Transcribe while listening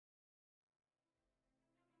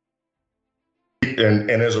and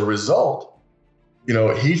as a result,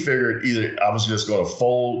 he figured either I was just going to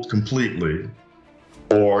fold completely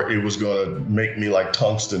or it was going to make me like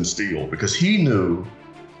tungsten steel, because he knew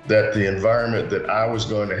that the environment that I was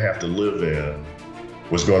going to have to live in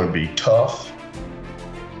was going to be tough.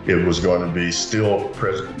 It was going to be still,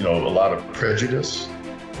 a lot of prejudice,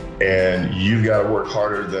 and you got to work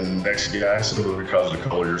harder than the next guy simply because of the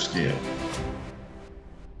color of your skin.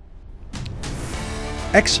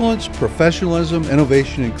 Excellence, professionalism,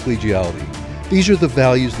 innovation, and collegiality. These are the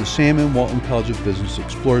values the Sam M. Walton College of Business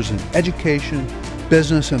explores in education,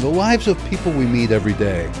 business, and the lives of people we meet every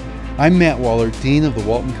day. I'm Matt Waller, Dean of the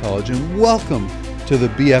Walton College, and welcome to the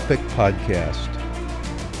Be Epic podcast.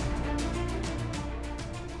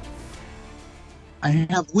 I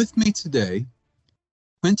have with me today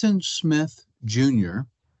Quentin Smith, Jr.,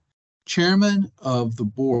 Chairman of the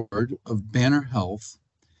Board of Banner Health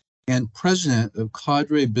and President of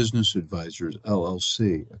Cadre Business Advisors,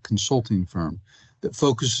 LLC, a consulting firm that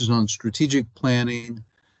focuses on strategic planning,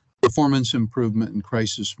 performance improvement, and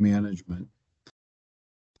crisis management.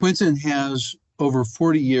 Quentin has over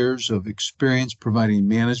 40 years of experience providing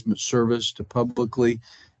management service to publicly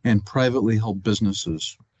and privately held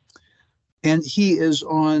businesses. And he is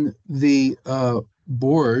on the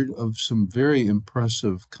board of some very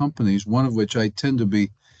impressive companies, one of which I tend to be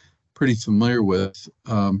pretty familiar with.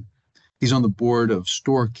 He's on the board of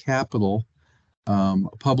Store Capital, a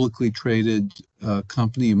publicly traded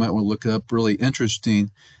company. You might want to look it up, really interesting.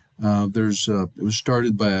 It was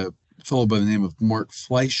started by a fellow by the name of Mort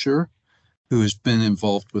Fleischer, who has been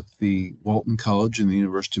involved with the Walton College and the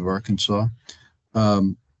University of Arkansas.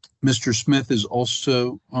 Mr. Smith is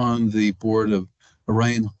also on the board of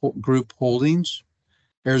Orion Group Holdings,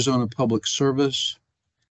 Arizona Public Service,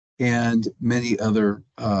 and many other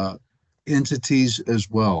entities as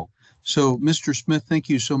well. So, Mr. Smith, thank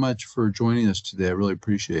you so much for joining us today. I really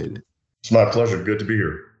appreciate it. It's my pleasure. Good to be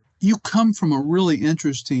here. You come from a really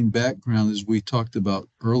interesting background, as we talked about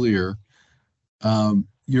earlier.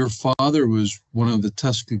 Your father was one of the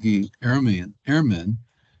Tuskegee Airmen,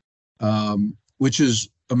 which is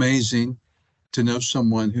amazing to know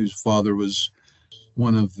someone whose father was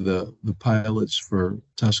one of the pilots for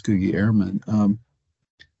Tuskegee Airmen.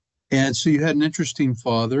 And so you had an interesting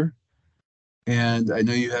father, and I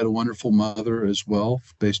know you had a wonderful mother as well,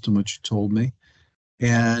 based on what you told me.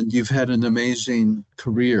 And you've had an amazing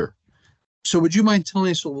career. So would you mind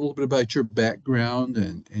telling us a little bit about your background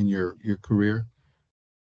and your career?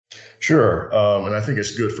 Sure. And I think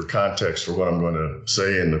it's good for context for what I'm going to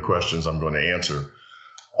say and the questions I'm going to answer.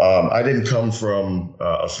 I didn't come from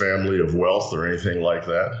a family of wealth or anything like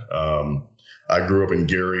that. I grew up in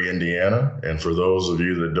Gary, Indiana. And for those of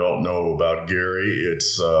you that don't know about Gary,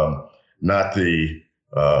 it's not the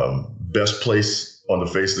best place on the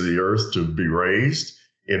face of the earth to be raised.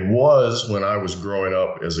 It was when I was growing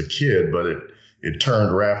up as a kid, but it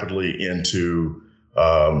turned rapidly into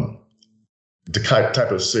the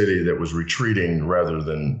type of city that was retreating rather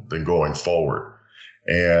than going forward.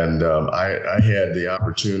 And I had the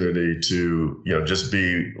opportunity to, just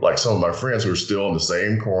be like some of my friends who are still in the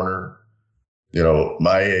same corner,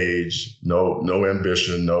 my age, no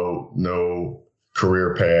ambition, no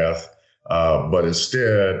career path. But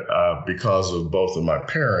instead, because of both of my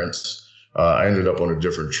parents, I ended up on a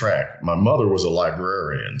different track. My mother was a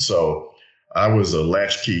librarian, so I was a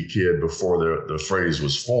latchkey kid before the phrase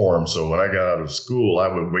was formed. So when I got out of school, I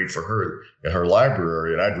would wait for her at her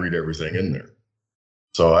library, and I'd read everything in there.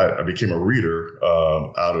 So I became a reader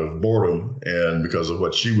out of boredom and because of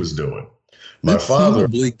what she was doing. My father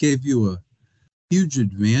probably gave you a huge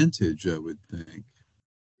advantage, I would think.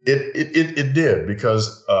 It did,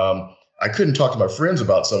 because I couldn't talk to my friends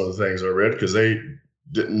about some of the things I read because they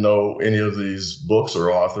didn't know any of these books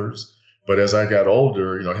or authors. But as I got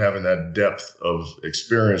older, having that depth of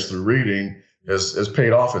experience through reading has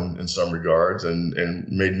paid off in some regards and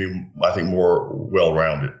made me, I think, more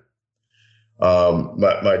well-rounded.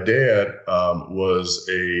 My dad was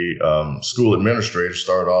a school administrator,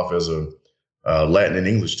 started off as a Latin and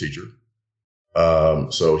English teacher.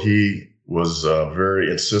 So he was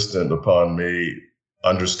very insistent upon me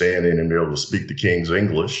understanding and being able to speak the King's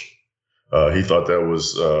English. He thought that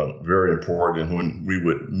was very important. And when we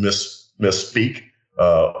would misspeak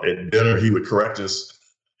at dinner, he would correct us.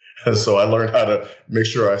 And so I learned how to make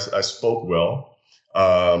sure I spoke well.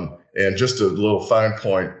 And just a little fine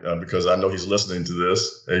point, because I know he's listening to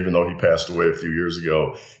this, even though he passed away a few years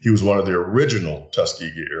ago, he was one of the original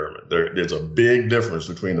Tuskegee Airmen. There's a big difference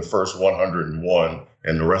between the first 101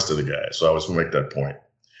 and the rest of the guys. So I was going to make that point.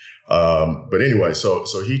 But anyway, so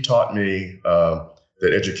he taught me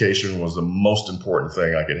that education was the most important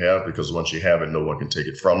thing I could have, because once you have it, no one can take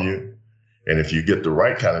it from you. And if you get the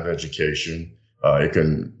right kind of education, it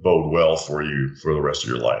can bode well for you for the rest of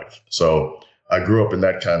your life. So I grew up in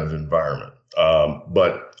that kind of environment.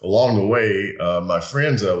 But along the way, my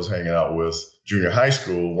friends that I was hanging out with junior high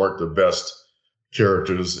school weren't the best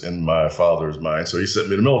characters in my father's mind. So he sent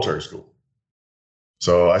me to military school.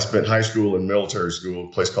 So I spent high school and military school,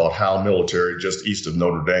 a place called Howe Military, just east of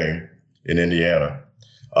Notre Dame in Indiana.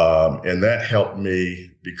 And that helped me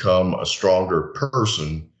become a stronger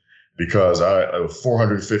person, because I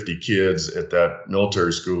 450 kids at that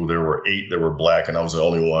military school. There were 8 that were Black, and I was the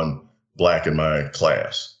only one Black in my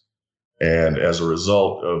class. And as a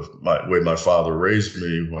result of the way my father raised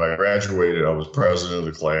me, when I graduated, I was president of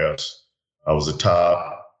the class. I was a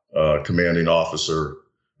top commanding officer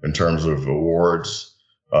in terms of awards.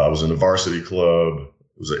 I was in the varsity club.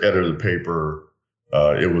 I was the editor of the paper.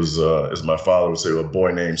 It was, as my father would say, a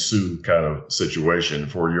boy named Sue kind of situation.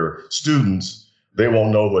 For your students, they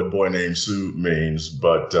won't know what boy named Sue means,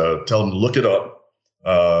 but tell them to look it up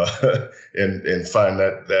and find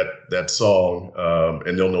that song,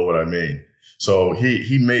 and they'll know what I mean. So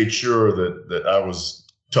he made sure that I was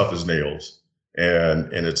tough as nails,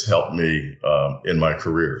 and it's helped me in my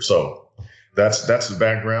career. So that's the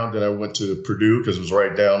background. Then I went to Purdue because it was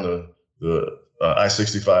right down the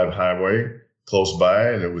I-65 highway close by,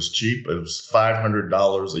 and it was cheap. It was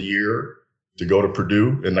 $500 a year to go to Purdue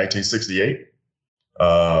in 1968.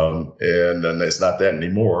 And it's not that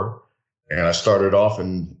anymore. And I started off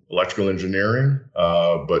in electrical engineering,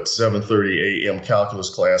 but 7:30 a.m. calculus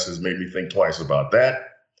classes made me think twice about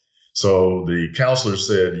that. So the counselor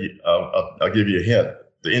said, I'll give you a hint.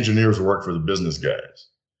 The engineers work for the business guys.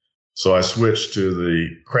 So I switched to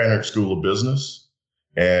the Cadre School of Business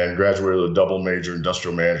and graduated with a double major,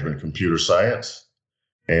 industrial management and computer science,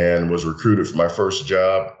 and was recruited for my first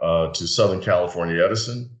job to Southern California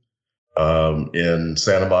Edison in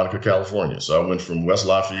Santa Monica, California. So I went from West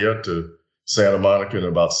Lafayette to Santa Monica in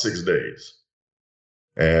about 6 days.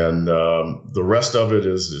 And the rest of it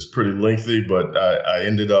is pretty lengthy, but I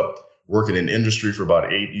ended up working in industry for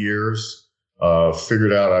about 8 years.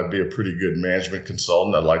 Figured out I'd be a pretty good management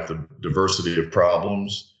consultant. I like the diversity of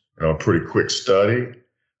problems, a pretty quick study.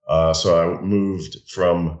 So I moved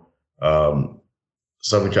from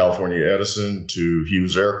Southern California Edison to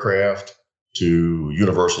Hughes Aircraft to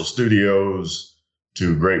Universal Studios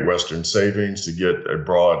to Great Western Savings to get a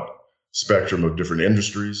broad spectrum of different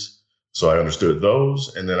industries. So I understood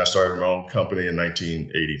those. And then I started my own company in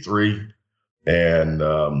 1983 and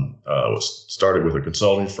started with a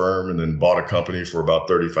consulting firm, and then bought a company for about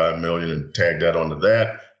 $35 million and tagged that onto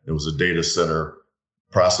that. It was a data center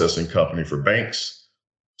processing company for banks.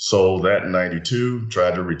 Sold that in 92,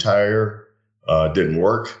 tried to retire, didn't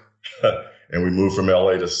work. And we moved from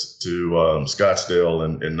LA to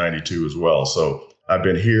Scottsdale in 92 as well. So I've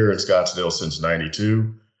been here in Scottsdale since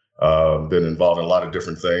 92. Been involved in a lot of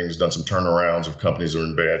different things, done some turnarounds of companies that are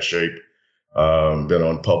in bad shape. Been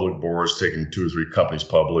on public boards, taking 2 or 3 companies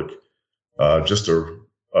public. Just a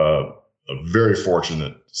very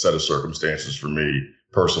fortunate set of circumstances for me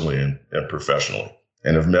personally and professionally.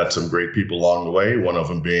 And have met some great people along the way, one of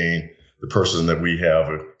them being the person that we have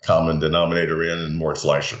a common denominator in Mort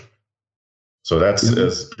Fleischer. So that's,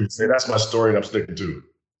 as you say, that's my story, and I'm sticking to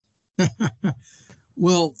it.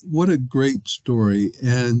 Well, what a great story.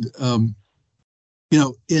 And,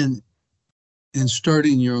 in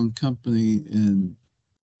starting your own company in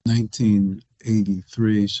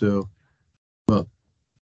 1983, so about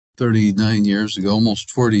 39 years ago, almost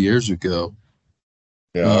 40 years ago.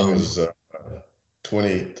 Yeah, I was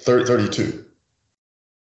 32.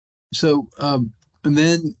 So, and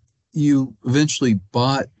then you eventually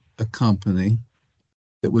bought a company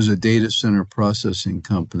that was a data center processing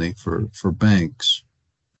company for banks.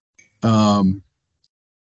 And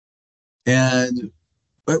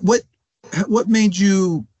what made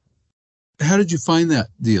you, how did you find that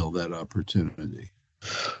deal, that opportunity?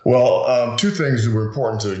 Well, 2 things that were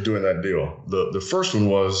important to doing that deal. The first one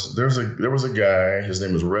was there was a guy, his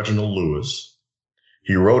name was Reginald Lewis.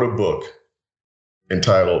 He wrote a book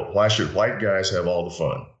entitled "Why Should White Guys Have All the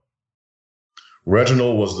Fun?"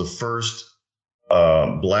 Reginald was the first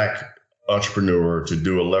Black entrepreneur to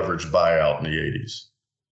do a leveraged buyout in the 80s.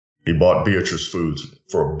 He bought Beatrice Foods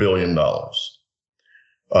for $1 billion.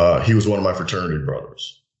 He was one of my fraternity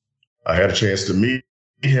brothers. I had a chance to meet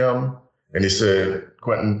him, and he said,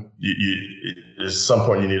 "Quentin, at some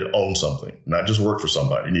point you need to own something, not just work for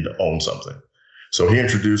somebody. You need to own something." So he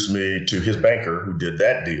introduced me to his banker who did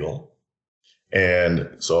that deal. And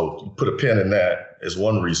so put a pin in that as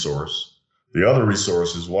one resource. The other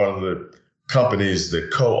resource is one of the companies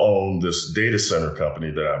that co-owned this data center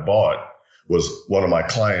company that I bought was one of my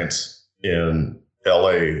clients in LA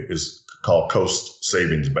is called Coast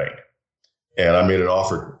Savings Bank. And I made an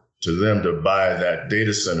offer to them to buy that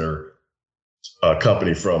data center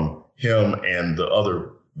company from him and the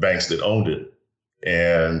other banks that owned it.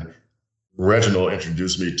 And Reginald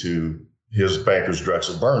introduced me to his bankers,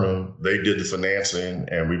 Drexel Burnham. They did the financing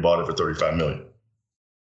and we bought it for $35 million.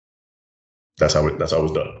 That's how it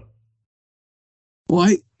was done.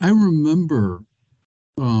 Well, I remember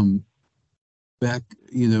back,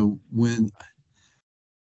 when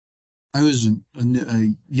I was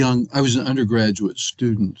I was an undergraduate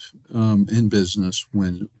student in business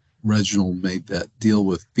when Reginald made that deal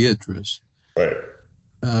with Beatrice, right?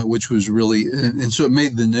 Which was really, and so it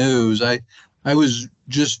made the news. I was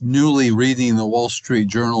just newly reading the Wall Street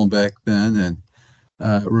Journal back then,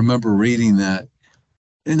 and remember reading that.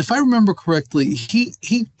 And if I remember correctly,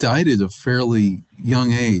 he died at a fairly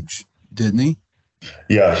young age, didn't he?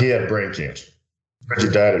 Yeah, he had brain cancer. He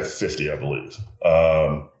died at 50, I believe.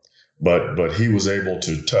 But he was able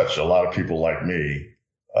to touch a lot of people like me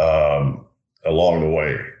along the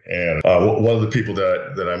way. And one of the people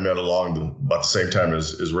that I met about the same time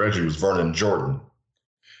as Reggie was Vernon Jordan.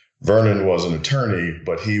 Vernon was an attorney,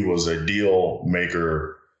 but he was a deal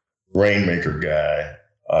maker, rainmaker guy.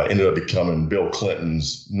 Ended up becoming Bill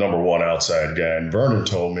Clinton's #1 outside guy. And Vernon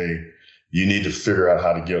told me, you need to figure out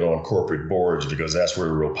how to get on corporate boards because that's where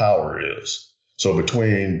the real power is. So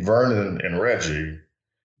between Vernon and Reggie,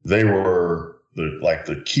 they were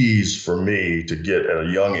the keys for me to get at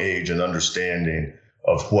a young age an understanding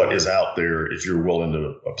of what is out there if you're willing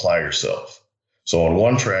to apply yourself. So on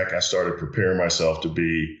one track, I started preparing myself to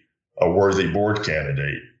be a worthy board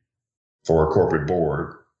candidate for a corporate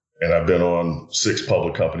board. And I've been on 6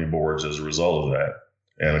 public company boards as a result of that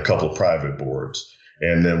and a couple of private boards.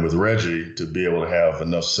 And then with Reggie, to be able to have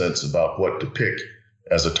enough sense about what to pick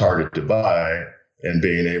as a target to buy and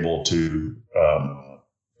being able to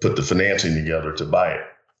put the financing together to buy it.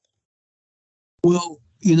 Well,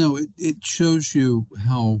 it shows you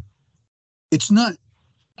how it's not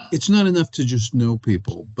enough to just know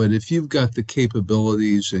people, but if you've got the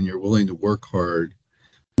capabilities and you're willing to work hard,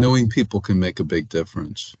 knowing people can make a big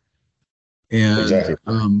difference. And, exactly.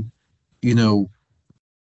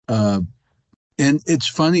 And it's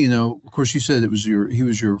funny, of course you said he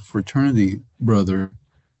was your fraternity brother.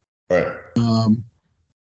 Right.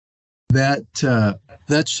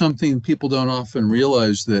 That's something people don't often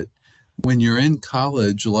realize, that when you're in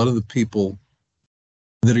college, a lot of the people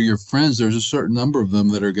that are your friends, there's a certain number of them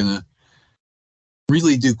that are going to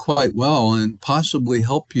really do quite well and possibly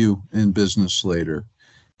help you in business later.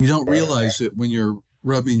 You don't realize it when you're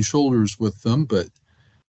rubbing shoulders with them, but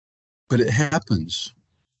it happens.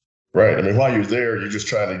 Right. I mean, while you're there, you're just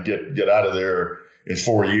trying to get out of there in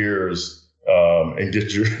 4 years and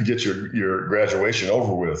get your graduation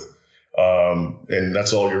over with. And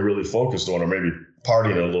that's all you're really focused on, or maybe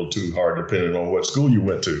partying a little too hard, depending on what school you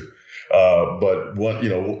went to. But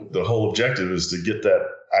the whole objective is to get that.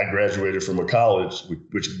 I graduated from a college,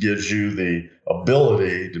 which gives you the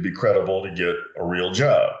ability to be credible to get a real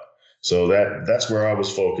job. So that's where I was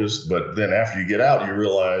focused. But then after you get out, you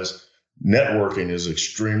realize networking is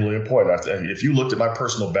extremely important. If you looked at my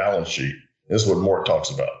personal balance sheet, this is what Mort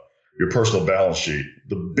talks about, your personal balance sheet.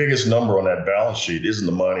 The biggest number on that balance sheet isn't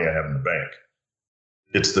the money I have in the bank.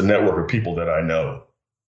 It's the network of people that I know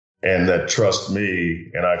and that trust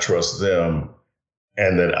me and I trust them,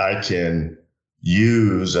 and that I can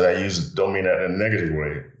use, and don't mean that in a negative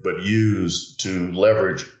way, but use to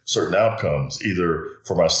leverage certain outcomes, either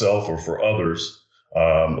for myself or for others,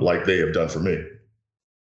 like they have done for me.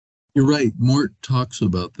 You're right. Mort talks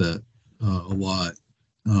about that a lot.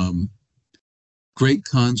 Great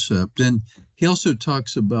concept. And he also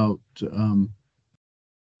talks about,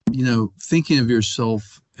 thinking of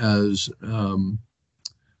yourself as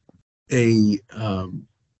a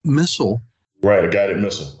missile. Right, a guided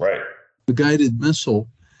missile, right. A guided missile.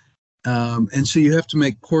 And so you have to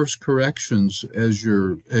make course corrections as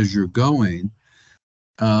you're going.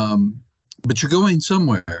 But you're going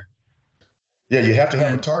somewhere. Yeah, you have to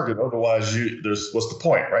have a target. Otherwise, what's the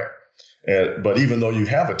point, right? But even though you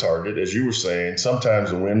have a target, as you were saying,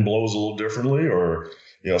 sometimes the wind blows a little differently, or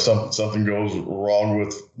something goes wrong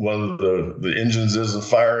with one of the engines isn't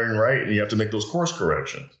firing right, and you have to make those course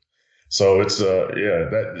corrections. So it's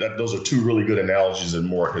those are 2 really good analogies that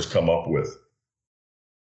Mort has come up with.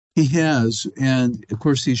 He has, and of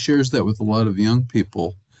course he shares that with a lot of young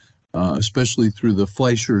people, especially through the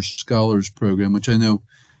Fleischer Scholars Program, which I know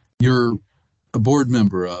you're a board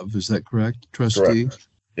member of. Is that correct, trustee? Correct.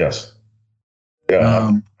 Yes.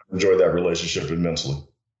 Yeah, enjoyed that relationship immensely.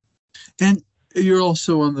 And you're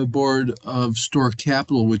also on the board of Store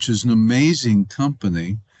Capital, which is an amazing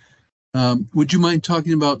company. Would you mind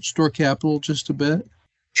talking about Store Capital just a bit?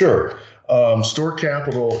 Sure. Store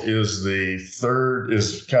Capital is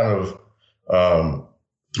kind of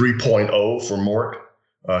 3.0 for Mort.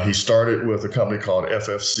 He started with a company called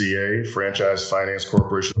FFCA, Franchise Finance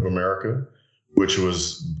Corporation of America, which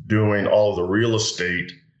was doing all of the real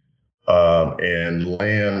estate and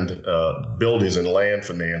land, buildings and land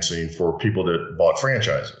financing for people that bought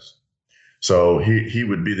franchises. So he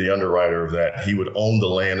would be the underwriter of that. He would own the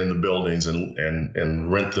land and the buildings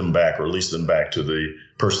and rent them back or lease them back to the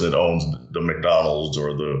person that owns the McDonald's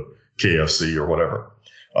or the KFC or whatever.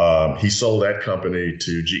 He sold that company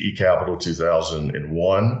to GE Capital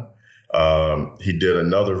 2001. He did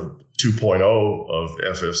another 2.0 of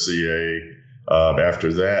FFCA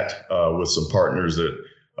after that with some partners that,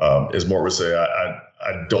 as Mort would say,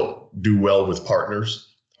 I don't do well with partners.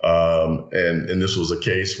 And this was a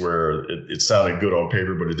case where it sounded good on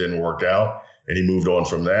paper, but it didn't work out. And he moved on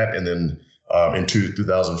from that. And then in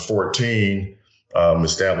 2014,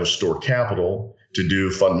 established Store Capital to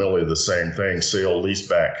do fundamentally the same thing, sale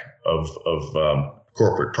leaseback of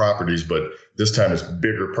corporate properties, but this time it's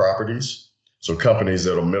bigger properties. So companies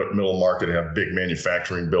that are middle market have big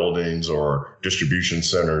manufacturing buildings or distribution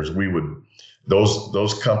centers,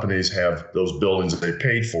 those companies have those buildings that they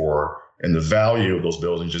paid for, and the value of those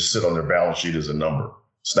buildings just sit on their balance sheet as a number.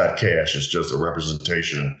 It's not cash, it's just a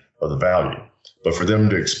representation of the value. But for them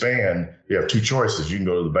to expand, you have two choices. You can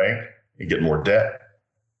go to the bank and get more debt,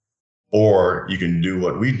 or you can do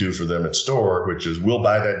what we do for them at Store, which is we'll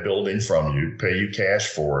buy that building from you, pay you cash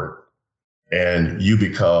for it, and you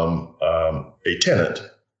become a tenant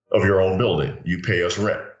of your own building. You pay us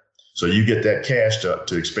rent. So you get that cash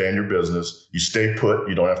to expand your business. You stay put,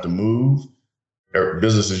 you don't have to move.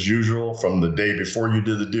 Business as usual from the day before you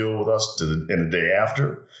did the deal with us to the day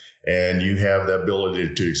after. And you have the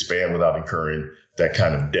ability to expand without incurring that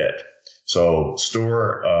kind of debt. So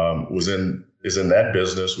Store is in that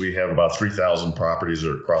business. We have about 3,000 properties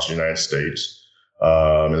across the United States.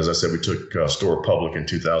 And as I said, we took Store public in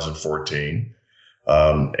 2014.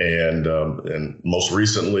 And most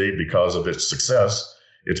recently, because of its success,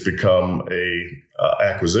 it's become a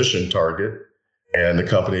acquisition target. And the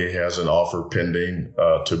company has an offer pending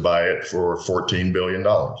to buy it for $14 billion.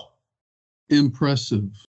 Impressive.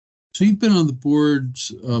 So you've been on the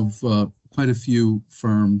boards of quite a few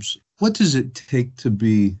firms. What does it take to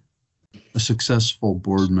be a successful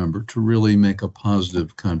board member, to really make a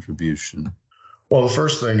positive contribution? Well, the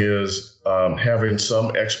first thing is having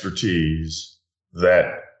some expertise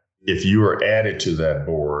that, if you are added to that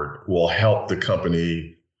board, will help the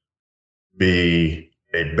company be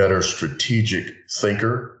a better strategic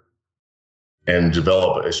thinker and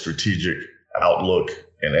develop a strategic outlook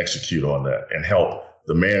and execute on that, and help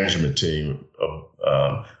the management team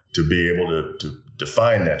to be able to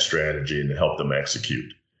define that strategy and to help them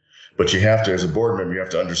execute. But you have to, as a board member, you have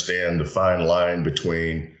to understand the fine line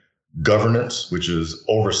between governance, which is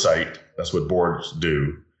oversight, that's what boards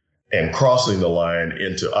do, and crossing the line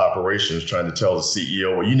into operations, trying to tell the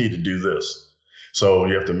CEO, well, you need to do this. So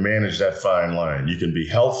you have to manage that fine line. You can be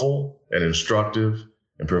helpful and instructive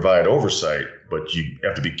and provide oversight, but you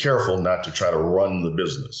have to be careful not to try to run the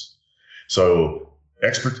business. So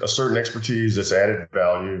a certain expertise that's added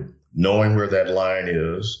value, knowing where that line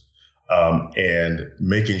is, and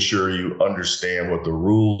making sure you understand what the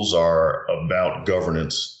rules are about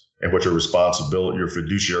governance and what your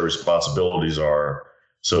fiduciary responsibilities are,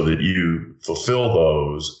 so that you fulfill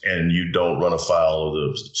those and you don't run afoul of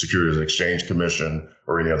the Securities and Exchange Commission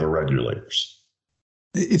or any other regulators.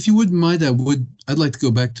 If you wouldn't mind, I'd like to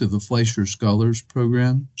go back to the Fleischer Scholars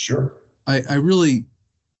Program. Sure. I remember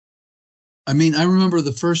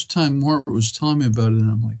the first time Mort was telling me about it,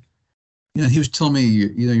 and I'm like, he was telling me,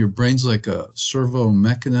 your brain's like a servo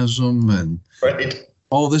mechanism and right,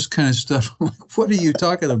 all this kind of stuff. I'm like, what are you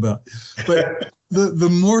talking about? But the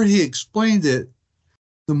more he explained it,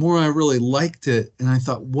 the more I really liked it. And I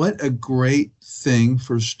thought, what a great thing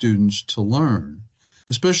for students to learn,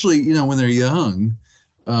 especially, when they're young,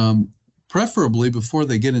 preferably before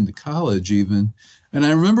they get into college even. And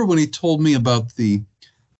I remember when he told me about the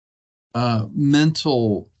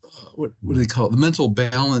mental, what do they call it? The mental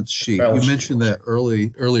balance sheet. You mentioned that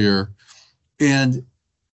earlier. And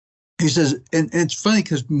he says, and it's funny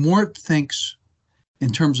because Mort thinks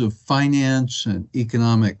in terms of finance and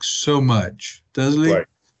economics so much, doesn't he?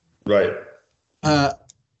 Right.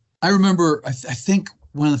 I remember, I think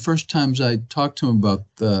one of the first times I talked to him about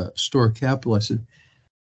the Store Capital, I said,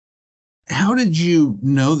 how did you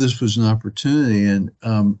know this was an opportunity? And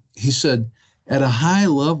he said, at a high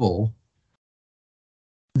level,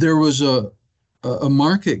 there was a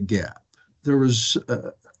market gap. There was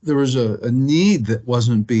a need that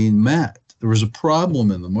wasn't being met. There was a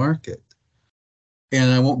problem in the market.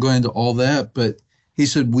 And I won't go into all that, but he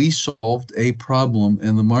said, we solved a problem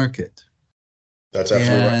in the market. That's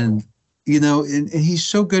absolutely and, right. and he's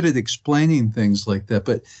so good at explaining things like that.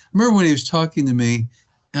 But I remember when he was talking to me,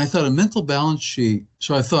 and I thought a mental balance sheet.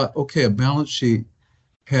 So I thought, okay, a balance sheet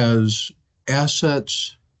has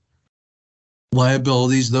assets,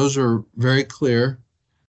 liabilities, those are very clear,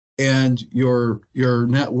 and your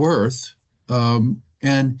net worth.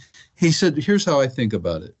 And he said, here's how I think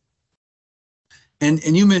about it. And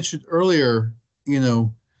you mentioned earlier,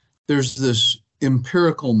 there's this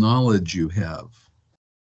empirical knowledge you have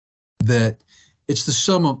that it's the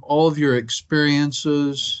sum of all of your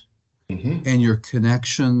experiences and your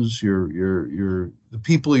connections, the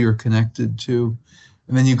people you're connected to.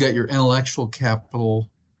 And then you've got your intellectual capital,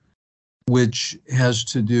 which has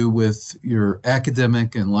to do with your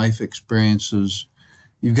academic and life experiences.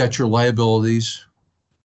 You've got your liabilities,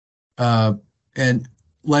 and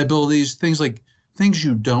liabilities, things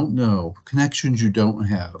you don't know, connections you don't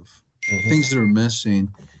have, things that are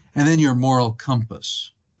missing, and then your moral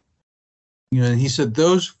compass. And he said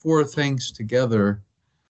those four things together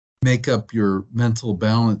make up your mental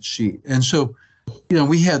balance sheet. And so,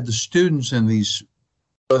 we had the students in these,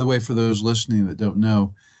 by the way, for those listening that don't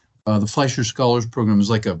know, the Fleischer Scholars Program is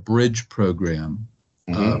like a bridge program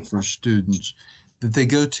for students that they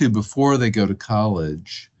go to before they go to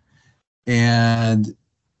college. And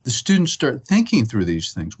the students start thinking through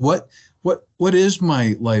these things. What is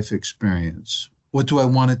my life experience? What do I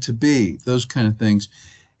want it to be? Those kind of things.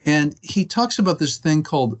 And he talks about this thing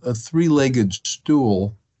called a three-legged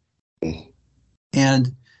stool.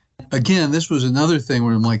 And again, this was another thing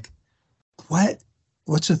where I'm like,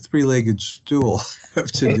 what's a three-legged stool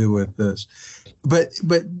have to do with this? But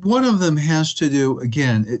one of them has to do,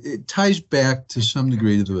 again, it ties back to some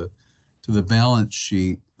degree to the balance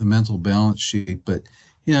sheet, the mental balance sheet. But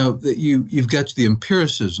that you've got the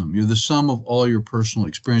empiricism. You're the sum of all your personal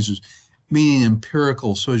experiences, meaning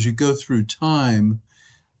empirical. So as you go through time,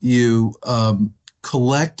 you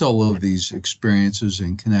collect all of these experiences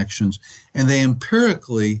and connections, and they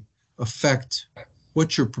empirically affect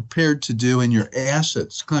what you're prepared to do and your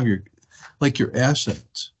assets, kind of your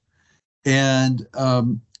assets. And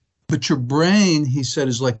but your brain, he said,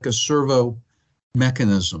 is like a servo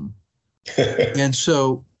mechanism. And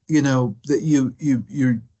so, that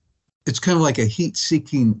you're it's kind of like a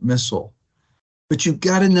heat-seeking missile, but you've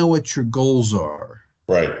got to know what your goals are.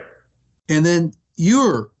 Right. And then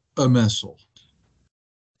you're a missile,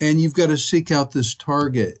 and you've got to seek out this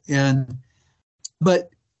target. And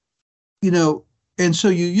so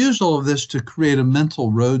you use all of this to create a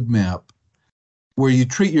mental roadmap where you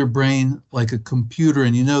treat your brain like a computer,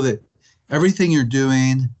 and you know that everything you're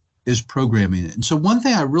doing is programming it. And so one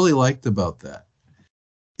thing I really liked about that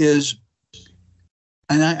is,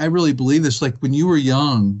 and I really believe this, like when you were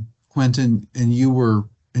young, Quentin, and your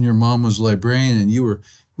mom was a librarian, and you were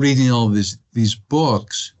reading all of these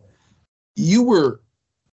books, you were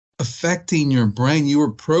affecting your brain. You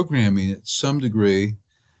were programming it to some degree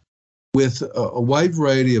with a wide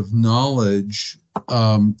variety of knowledge,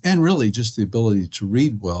 and really just the ability to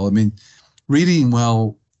read well. I mean, reading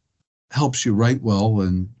well helps you write well,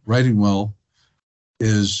 and writing well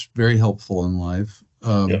is very helpful in life.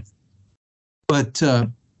 But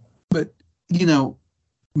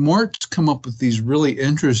Mort's come up with these really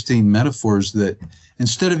interesting metaphors that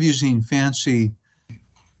instead of using fancy,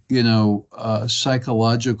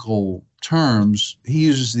 psychological terms, he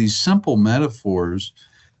uses these simple metaphors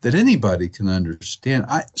that anybody can understand.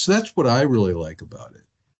 So that's what I really like about it.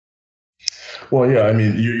 Well, yeah, I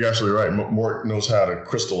mean, you're absolutely right. Mort knows how to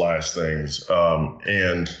crystallize things.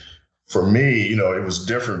 And for me, it was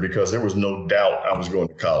different because there was no doubt I was going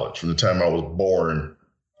to college. From the time I was born,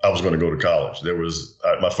 I was going to go to college.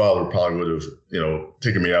 My father probably would have,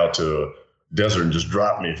 taken me out to a desert and just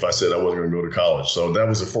dropped me if I said I wasn't going to go to college. So that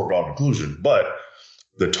was a foregone conclusion. But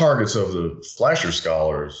the targets of the Fleischer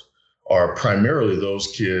Scholars are primarily those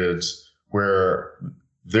kids where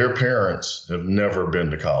their parents have never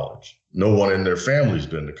been to college. No one in their family's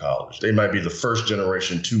been to college. They might be the first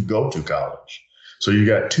generation to go to college. So you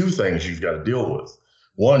got two things you've got to deal with.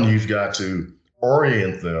 One, you've got to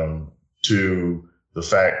orient them to the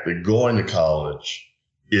fact that going to college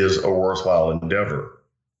is a worthwhile endeavor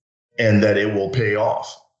and that it will pay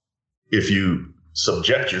off if you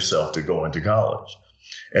subject yourself to going to college.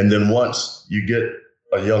 And then once you get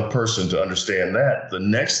a young person to understand that, the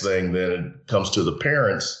next thing then comes to the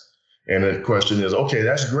parents, And the question is, okay,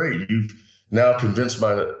 that's great. You've now convinced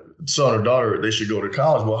my son or daughter they should go to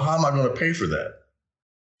college. Well, how am I going to pay for that?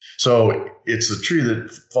 So it's a tree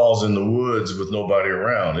that falls in the woods with nobody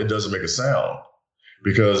around. It doesn't make a sound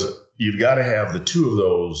because you've got to have the two of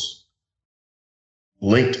those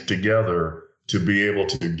linked together to be able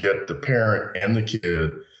to get the parent and the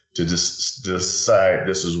kid to decide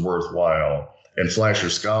this is worthwhile. And Fleischer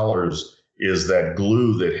Scholars is that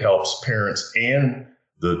glue that helps parents and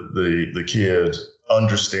the kids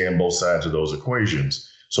understand both sides of those equations.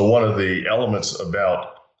 So one of the elements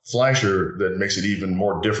about Fleischer that makes it even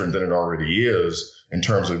more different than it already is in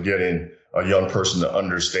terms of getting a young person to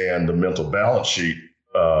understand the mental balance sheet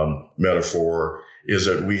metaphor is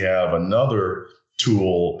that we have another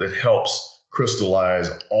tool that helps crystallize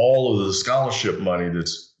all of the scholarship money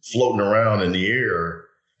that's floating around in the air,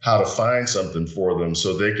 how to find something for them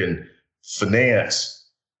so they can finance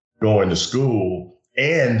going to school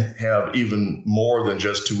and have even more than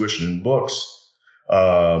just tuition and books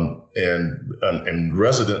and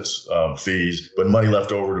residence fees, but money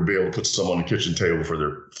left over to be able to put some on the kitchen table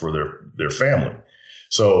for their family.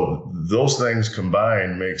 So those things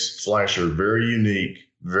combined makes Fleischer very unique,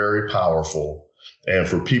 very powerful, and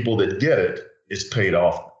for people that get it, it's paid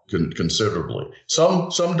off considerably. Some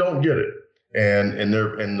don't get it, and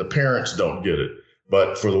the parents don't get it,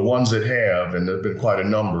 but for the ones that have, and there've been quite a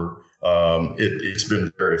number, it's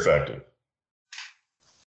been very effective.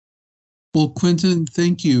 Well, Quentin,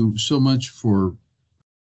 thank you so much for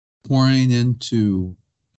pouring into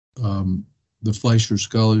the Fleischer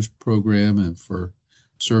Scholars Program and for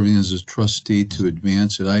serving as a trustee to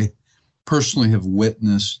advance it. I personally have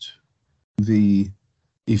witnessed the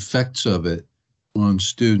effects of it on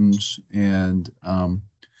students, and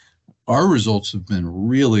our results have been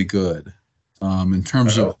really good in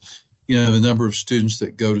terms of, the number of students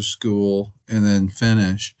that go to school and then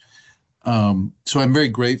finish. So I'm very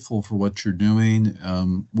grateful for what you're doing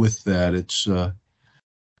with that.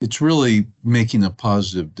 It's really making a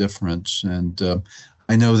positive difference. And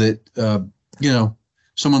I know that,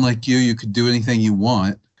 someone like you could do anything you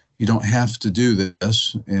want. You don't have to do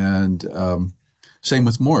this. And same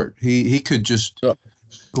with Mort. He could just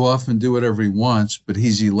go off and do whatever he wants, but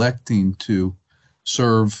he's electing to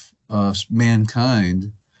serve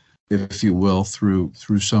mankind, if you will, through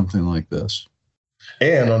something like this.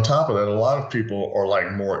 And on top of that, a lot of people are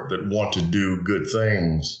like Mort that want to do good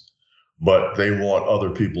things, but they want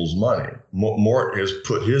other people's money. Mort has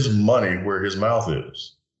put his money where his mouth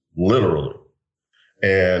is, literally.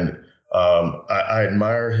 And I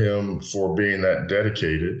admire him for being that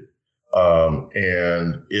dedicated,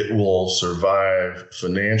 and it will survive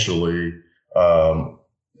financially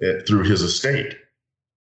through his estate.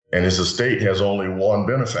 And his estate has only one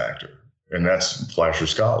benefactor, and that's Fleischer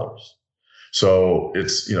Scholars. So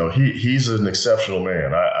it's, he's an exceptional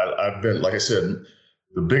man. I've been, like I said,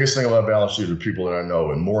 the biggest thing on my balance sheet are people that I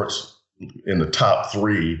know, and Mort's in the top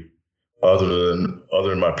three, other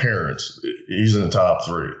than my parents. He's in the top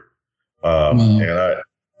three. And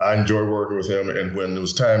I enjoy working with him. And when it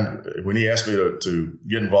was time, when he asked me to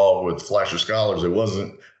get involved with Fleischer Scholars, there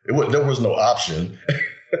was no option.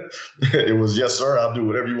 It was, yes, sir, I'll do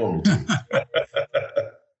whatever you want me to.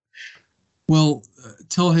 Well,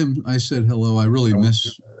 tell him I said hello. I really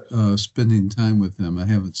miss spending time with him. I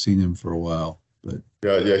haven't seen him for a while, but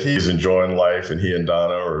yeah, he's enjoying life, and he and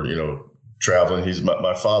Donna are, traveling. He's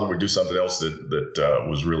my father would do something else that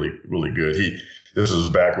was really, really good. This was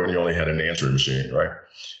back when you only had an answering machine, right?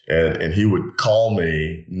 And he would call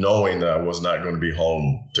me knowing that I was not going to be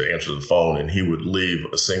home to answer the phone, and he would leave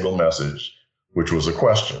a single message, which was a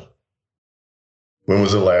question. When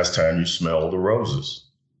was the last time you smelled the roses?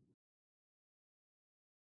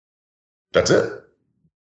 That's it.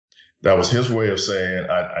 That was his way of saying,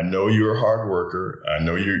 I know you're a hard worker. I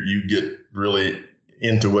know you get really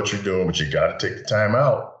into what you're doing, but you got to take the time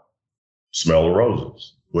out. Smell the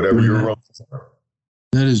roses, whatever your roses are.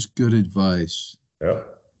 That is good advice.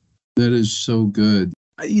 Yep. That is so good.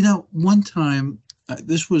 One time,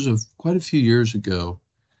 this was quite a few years ago,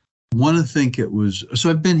 so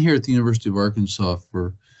I've been here at the University of Arkansas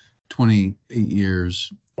for 28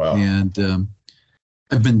 years. Wow. And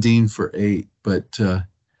I've been dean for 8, but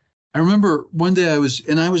I remember one day I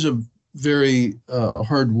was a very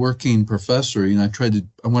hardworking professor.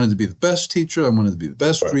 I wanted to be the best teacher. I wanted to be the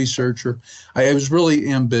best researcher. I was really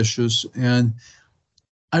ambitious. And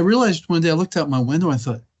I realized one day I looked out my window, I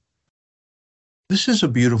thought, this is a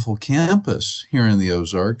beautiful campus here in the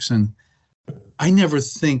Ozarks. And I never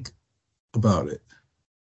think about it.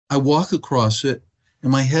 I walk across it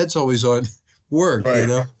and my head's always on work,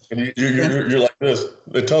 right. And you're like this,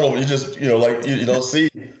 the tunnel, you just, you don't see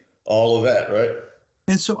all of that, right?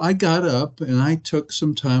 And so I got up and I took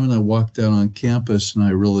some time and I walked out on campus and I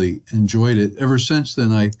really enjoyed it. Ever since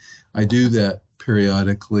then, I do that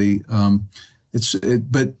periodically.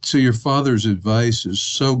 But so your father's advice is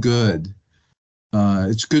so good.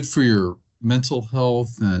 It's good for your mental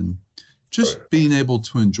health and just Right. being able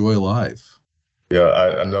to enjoy life.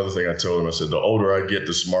 Yeah. Another thing I told him, I said, the older I get,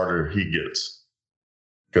 the smarter he gets.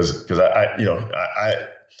 Because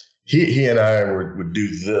he and I would do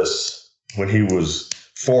this when he was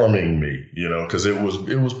forming me, because it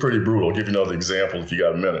was pretty brutal. I'll give you another example if you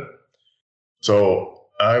got a minute. So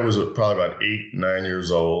I was probably about 8, 9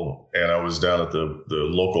 years old, and I was down at the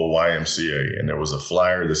local YMCA, and there was a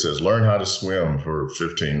flyer that says, learn how to swim for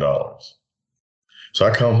 $15. So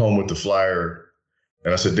I come home with the flyer,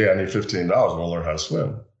 and I said, Dad, I need $15. I want to learn how to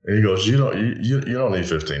swim. And he goes, you don't need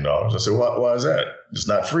 $15. I said, why is that? It's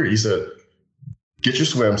not free. He said, get your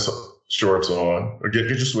swim shorts on, or get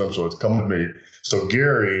your swim shorts, come with me. So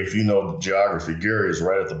Gary, if you know the geography, Gary is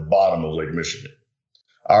right at the bottom of Lake Michigan.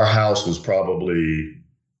 Our house was probably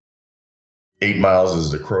 8 miles as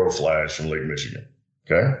the crow flies from Lake Michigan.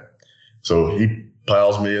 Okay. So he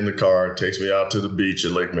piles me in the car, takes me out to the beach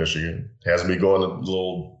at Lake Michigan, has me go in the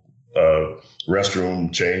little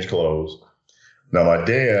restroom, change clothes. Now, my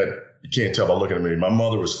dad, you can't tell by looking at me, my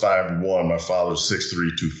mother was 5'1", my father was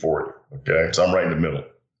 6'3", 240. Okay. So I'm right in the middle.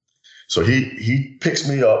 So he picks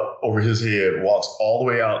me up over his head, walks all the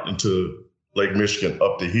way out into Lake Michigan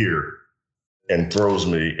up to here, and throws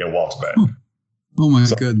me and walks back. Oh my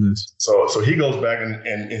goodness. So he goes back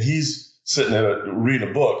and he's sitting there reading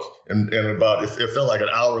a book, and about it felt like an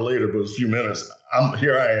hour later, but it was a few minutes.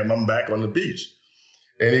 I'm back on the beach.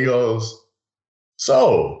 And he goes,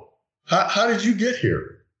 so how did you get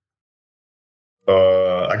here?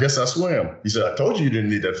 I guess I swam. He said, I told you didn't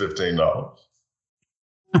need that $15.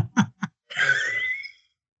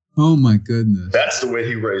 Oh my goodness. That's the way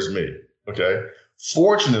he raised me. Okay.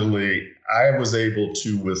 Fortunately, I was able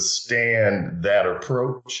to withstand that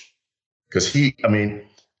approach because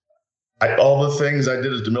all the things I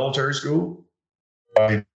did at the military school,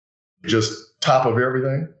 just top of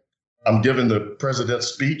everything. I'm giving the president's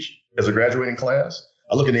speech as a graduating class.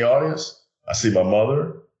 I look in the audience. I see my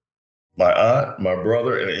mother, my aunt, my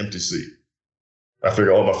brother, and an empty seat. I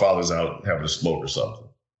figure, my father's out having a smoke or something.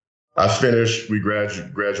 I finish, we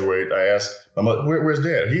graduate. I ask, I'm like, where's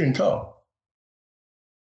Dad? He didn't come.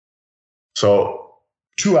 So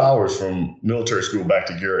 2 hours from military school back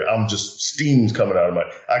to Gary, I'm just steam's coming out of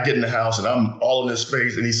I get in the house and I'm all in his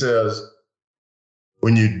face. And he says,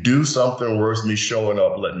 when you do something worth me showing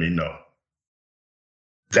up, let me know.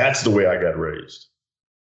 That's the way I got raised.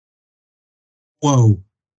 Whoa.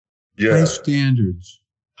 Yeah. High standards.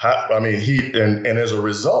 And as a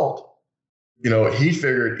result, he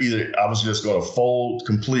figured either I was just going to fold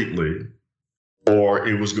completely or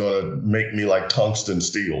it was going to make me like tungsten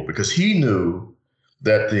steel, because he knew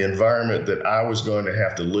that the environment that I was going to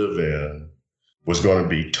have to live in was going to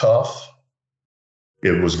be tough.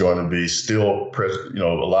 It was going to be still, a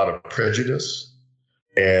lot of prejudice,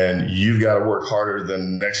 and you've got to work harder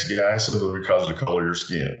than the next guy simply because of the color of your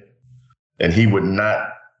skin. And he would not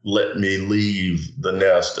let me leave the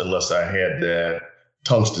nest unless I had that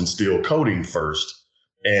tungsten steel coating first.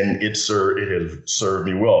 And it had served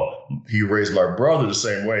me well. He raised my brother the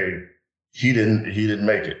same way. He didn't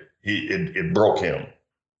make it. It broke him.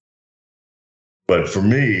 But for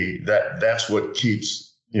me, that's what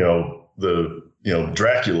keeps, Dracula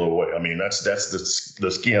away. That's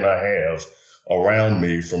the skin I have around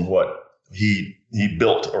me from what he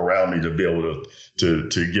built around me to be able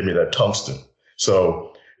to give me that tungsten.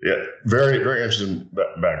 So yeah, very, very interesting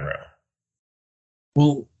background.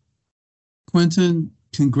 Well, Quentin,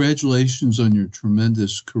 congratulations on your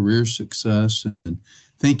tremendous career success, and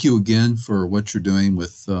thank you again for what you're doing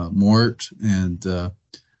with Mort and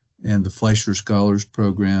the Fleischer Scholars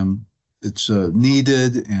Program. It's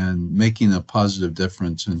needed and making a positive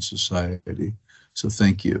difference in society. So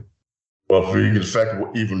thank you. Well, if we can affect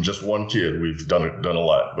even just one kid, we've done a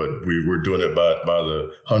lot. But we're doing it by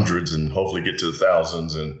the hundreds and hopefully get to the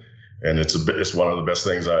thousands. And it's one of the best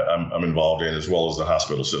things I'm involved in, as well as the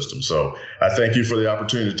hospital system. So I thank you for the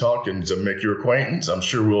opportunity to talk and to make your acquaintance. I'm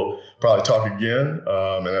sure we'll probably talk again,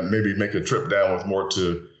 and maybe make a trip down with Mort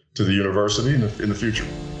to the university in the future.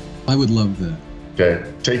 I would love that. Okay.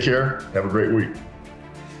 Take care. Have a great week.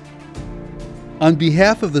 On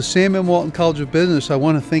behalf of the Sam M. Walton College of Business, I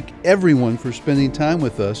want to thank everyone for spending time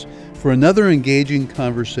with us for another engaging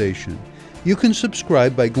conversation. You can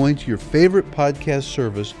subscribe by going to your favorite podcast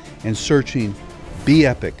service and searching Be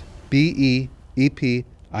Epic,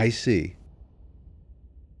 BEEPIC.